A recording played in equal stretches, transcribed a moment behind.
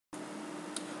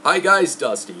Hi guys,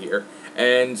 Dusty here,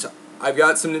 and I've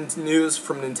got some news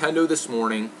from Nintendo this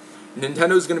morning.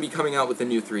 Nintendo's going to be coming out with a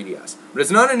new 3DS. But it's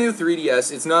not a new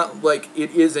 3DS, it's not like it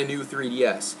is a new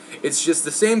 3DS. It's just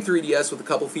the same 3DS with a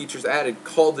couple features added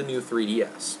called the new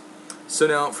 3DS. So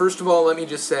now, first of all, let me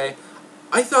just say,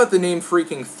 I thought the name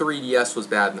freaking 3DS was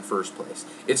bad in the first place.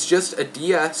 It's just a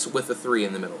DS with a 3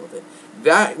 in the middle of it.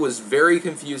 That was very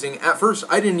confusing. At first,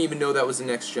 I didn't even know that was the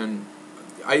next-gen.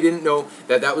 I didn't know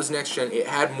that that was next-gen. It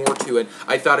had more to it.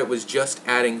 I thought it was just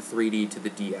adding 3D to the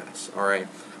DS, alright?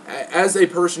 As a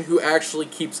person who actually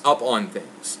keeps up on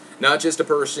things, not just a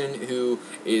person who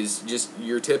is just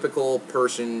your typical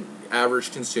person,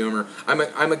 average consumer.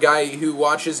 I'm a guy who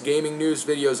watches gaming news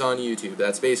videos on YouTube.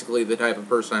 That's basically the type of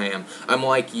person I am. I'm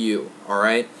like you,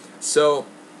 alright? So,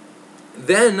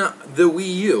 then, the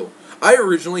Wii U. I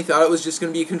originally thought it was just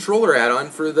going to be a controller add-on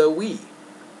for the Wii.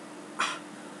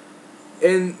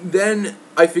 And then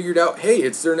I figured out, hey,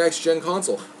 it's their next-gen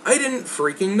console. I didn't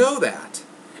freaking know that.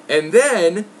 And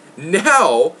then,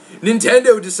 now,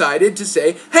 Nintendo decided to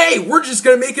say, hey, we're just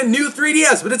going to make a new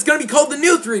 3DS, but it's going to be called the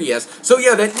new 3DS. So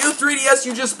yeah, that new 3DS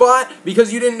you just bought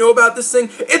because you didn't know about this thing,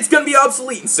 it's going to be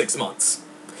obsolete in 6 months.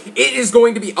 It is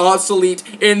going to be obsolete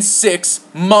in 6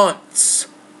 months.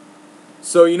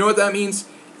 So you know what that means?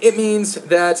 It means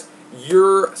that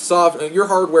your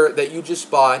hardware that you just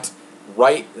bought,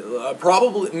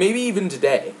 probably, maybe even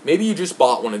today. Maybe you just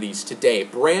bought one of these today,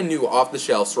 brand new off the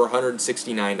shelves for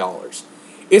 $169.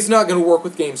 It's not going to work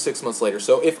with games 6 months later.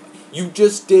 So if you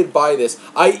just did buy this,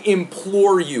 I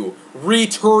implore you,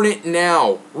 return it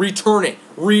now. Return it.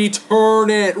 Return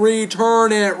it.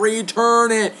 Return it.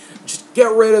 Return it. Just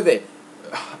get rid of it.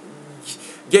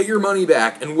 Get your money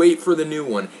back and wait for the new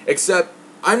one. Except,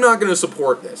 I'm not going to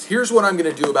support this. Here's what I'm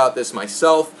going to do about this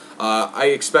myself. I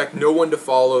expect no one to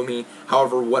follow me.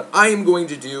 However, what I am going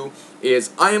to do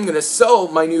is I am going to sell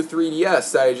my new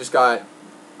 3DS that I just got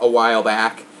a while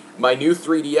back. My new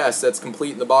 3DS that's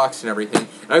complete in the box and everything.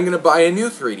 And I'm going to buy a new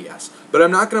 3DS. But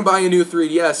I'm not going to buy a new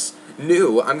 3DS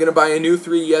new. I'm going to buy a new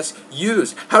 3DS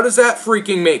used. How does that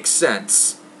freaking make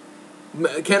sense?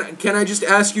 Can I just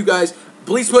ask you guys,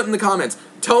 please put in the comments,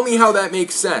 tell me how that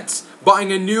makes sense.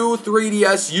 Buying a new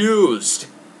 3DS used.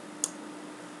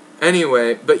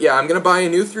 Anyway, but yeah, I'm going to buy a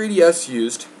new 3DS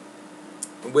used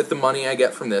with the money I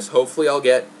get from this. Hopefully I'll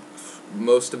get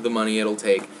most of the money it'll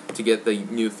take to get the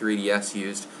new 3DS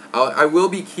used. I will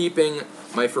be keeping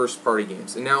my first-party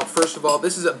games. And now, first of all,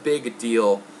 this is a big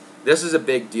deal. This is a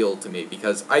big deal to me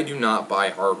because I do not buy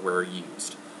hardware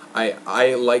used.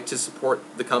 I like to support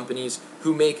the companies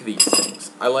who make these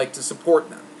things. I like to support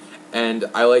them. And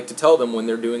I like to tell them when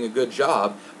they're doing a good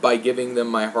job by giving them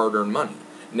my hard-earned money.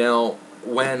 Now,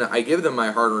 when I give them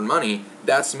my hard-earned money,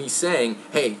 that's me saying,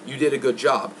 hey, you did a good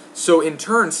job. So in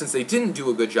turn, since they didn't do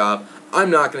a good job,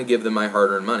 I'm not going to give them my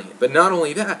hard-earned money. But not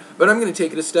only that, but I'm going to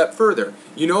take it a step further.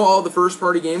 You know all the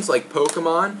first-party games like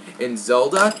Pokemon and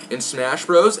Zelda and Smash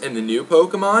Bros. And the new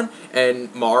Pokemon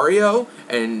and Mario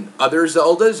and other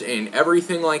Zeldas and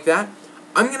everything like that?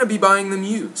 I'm going to be buying them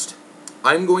used.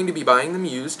 I'm going to be buying them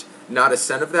used. Not a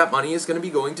cent of that money is going to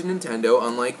be going to Nintendo,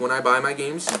 unlike when I buy my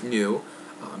games new.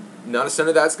 Not a cent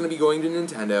of that's going to be going to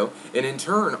Nintendo, and in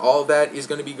turn, all of that is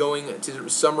going to be going to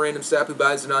some random sap who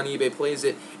buys it on eBay, plays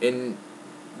it, and,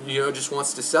 just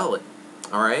wants to sell it.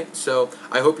 Alright? So,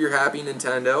 I hope you're happy,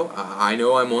 Nintendo. I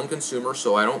know I'm one consumer,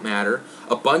 so I don't matter.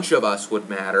 A bunch of us would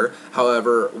matter.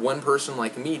 However, one person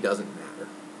like me doesn't matter.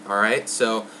 Alright?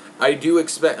 So, I do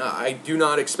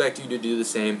not expect you to do the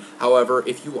same. However,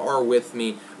 if you are with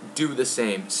me, do the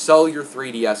same. Sell your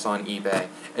 3DS on eBay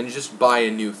and just buy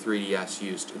a new 3DS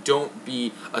used. Don't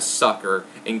be a sucker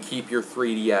and keep your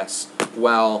 3DS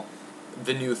while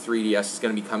the new 3DS is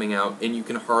going to be coming out and you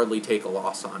can hardly take a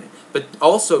loss on it. But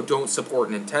also don't support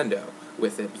Nintendo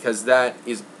with it because that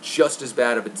is just as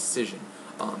bad of a decision.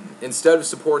 Instead of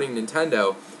supporting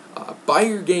Nintendo, buy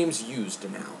your games used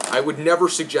now. I would never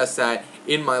suggest that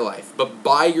in my life, but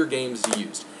buy your games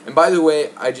used. And by the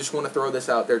way, I just want to throw this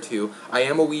out there too. I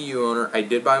am a Wii U owner. I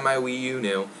did buy my Wii U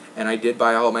new, and I did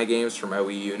buy all my games for my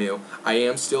Wii U new. I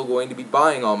am still going to be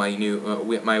buying all my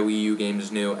my Wii U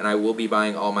games new, and I will be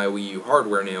buying all my Wii U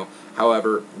hardware new.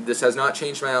 However, this has not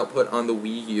changed my output on the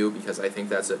Wii U because I think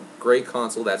that's a great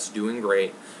console that's doing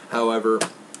great. However,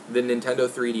 the Nintendo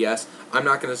 3DS, I'm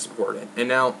not going to support it. And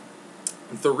now,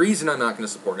 the reason I'm not going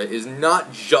to support it is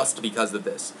not just because of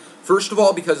this. First of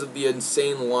all, because of the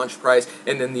insane launch price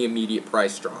and then the immediate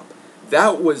price drop.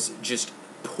 That was just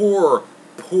poor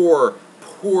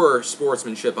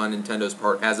sportsmanship on Nintendo's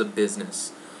part as a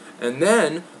business. And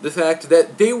then the fact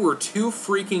that they were too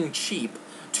freaking cheap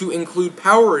to include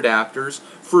power adapters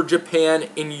for Japan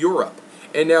and Europe.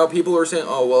 And now people are saying,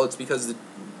 oh, well, it's because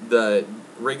the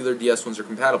regular DS ones are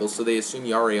compatible, so they assume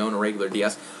you already own a regular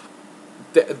DS.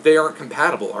 They aren't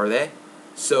compatible, are they?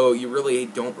 So you really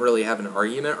don't really have an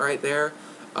argument right there.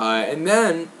 And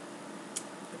then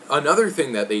another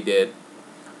thing that they did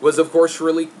was, of course,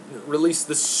 release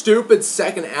the stupid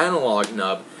second analog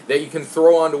nub that you can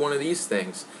throw onto one of these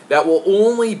things that will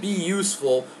only be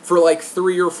useful for like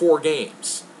 3 or 4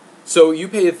 games. So you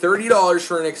paid $30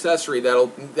 for an accessory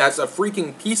that's a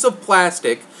freaking piece of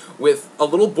plastic with a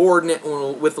little board in it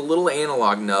with a little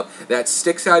analog nub that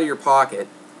sticks out of your pocket.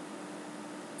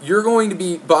 You're going to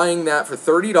be buying that for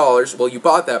 $30. Well, you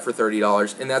bought that for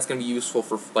 $30, and that's going to be useful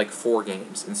for like 4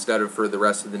 games instead of for the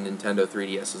rest of the Nintendo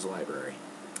 3DS's library.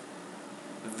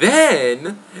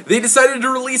 Then they decided to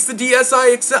release the the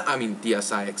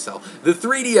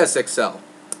 3DS XL,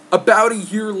 about a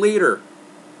year later.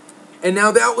 And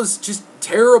now that was just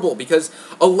terrible because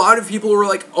a lot of people were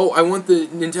like, oh, I want the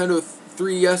Nintendo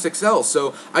 3DS XL,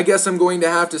 so I guess I'm going to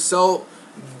have to sell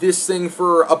this thing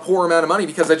for a poor amount of money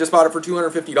because I just bought it for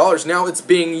 $250. Now it's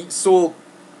being sold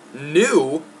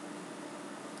new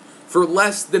for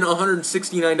less than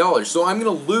 $169. So I'm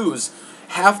going to lose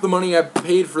half the money I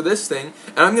paid for this thing,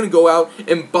 and I'm going to go out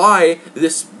and buy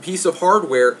this piece of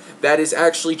hardware that is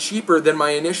actually cheaper than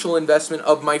my initial investment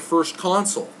of my first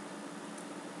console.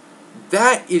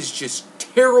 That is just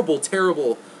terrible,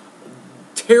 terrible,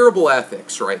 terrible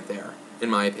ethics right there, in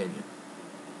my opinion.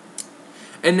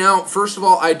 And now, first of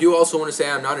all, I do also want to say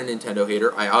I'm not a Nintendo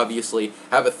hater. I obviously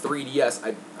have a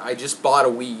 3DS. I just bought a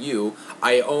Wii U.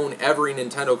 I own every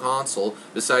Nintendo console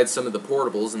besides some of the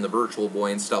portables and the Virtual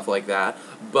Boy and stuff like that.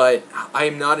 But I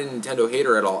am not a Nintendo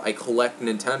hater at all. I collect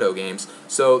Nintendo games,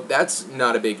 so that's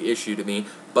not a big issue to me.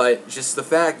 But just the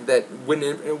fact that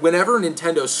whenever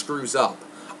Nintendo screws up,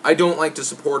 I don't like to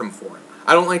support them for it.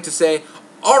 I don't like to say,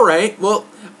 all right, well,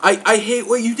 I hate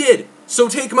what you did, so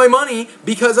take my money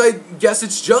because I guess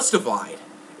it's justified.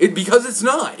 Because it's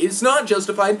not. It's not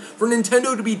justified for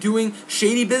Nintendo to be doing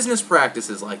shady business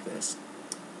practices like this.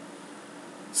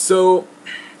 So,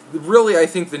 really, I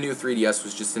think the new 3DS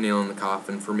was just a nail in the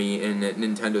coffin for me in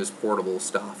Nintendo's portable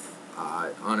stuff.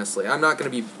 Honestly, I'm not going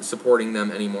to be supporting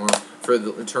them anymore for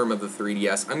the term of the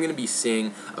 3DS. I'm going to be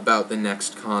seeing about the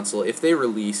next console. If they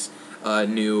release a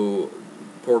new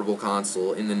portable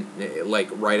console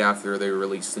right after they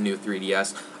release the new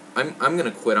 3DS, I'm going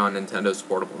to quit on Nintendo's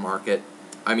portable market.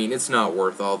 I mean, it's not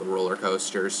worth all the roller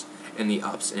coasters and the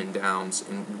ups and downs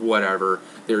and whatever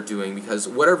they're doing, because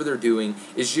whatever they're doing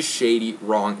is just shady,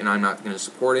 wrong, and I'm not going to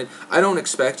support it. I don't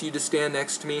expect you to stand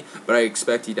next to me, but I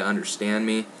expect you to understand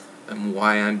me and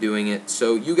why I'm doing it.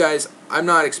 So you guys, I'm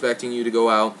not expecting you to go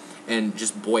out and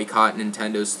just boycott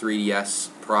Nintendo's 3DS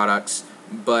products,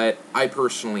 but I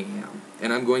personally am.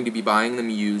 And I'm going to be buying them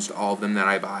used, all of them that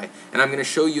I buy. And I'm going to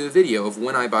show you a video of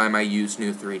when I buy my used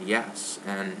new 3DS.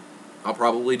 And I'll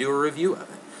probably do a review of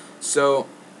it. So,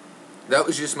 that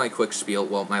was just my quick spiel.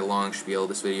 Well, my long spiel.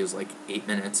 This video is like 8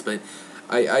 minutes. But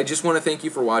I just want to thank you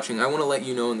for watching. I want to let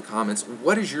you know in the comments,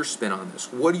 what is your spin on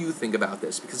this? What do you think about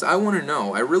this? Because I want to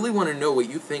know. I really want to know what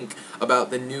you think about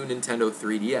the new Nintendo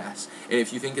 3DS. And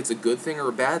if you think it's a good thing or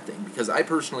a bad thing. Because I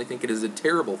personally think it is a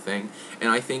terrible thing. And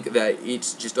I think that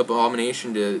it's just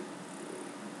abomination to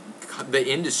the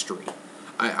industry.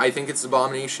 I think it's an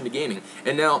abomination to gaming.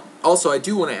 And now, also, I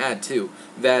do want to add, too,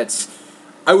 that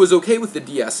I was okay with the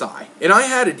DSi. And I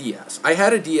had a DS. I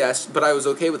had a DS, but I was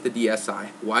okay with the DSi.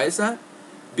 Why is that?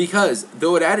 Because,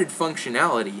 though it added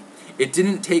functionality, it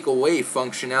didn't take away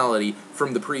functionality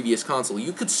from the previous console.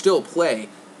 You could still play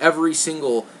every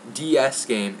single DS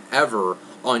game ever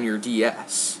on your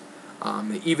DS,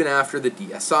 even after the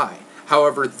DSi.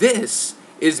 However, this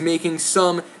is making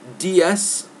some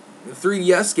 3DS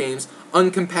games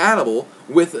uncompatible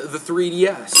with the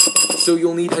 3DS. So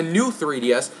you'll need a new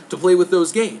 3DS to play with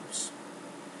those games.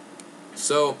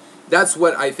 So that's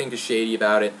what I think is shady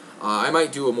about it. I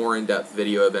might do a more in-depth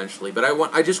video eventually, but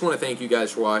I just want to thank you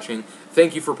guys for watching.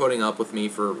 Thank you for putting up with me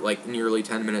for like nearly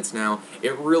 10 minutes now.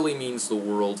 It really means the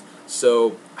world.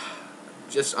 So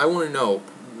I want to know.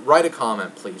 Write a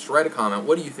comment, please. Write a comment.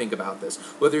 What do you think about this?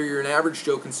 Whether you're an average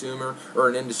Joe consumer or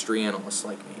an industry analyst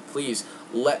like me, please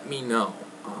let me know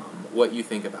what you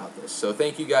think about this. So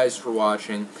thank you guys for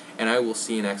watching, and I will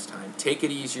see you next time. Take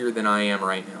it easier than I am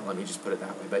right now. Let me just put it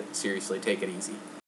that way, but seriously, take it easy.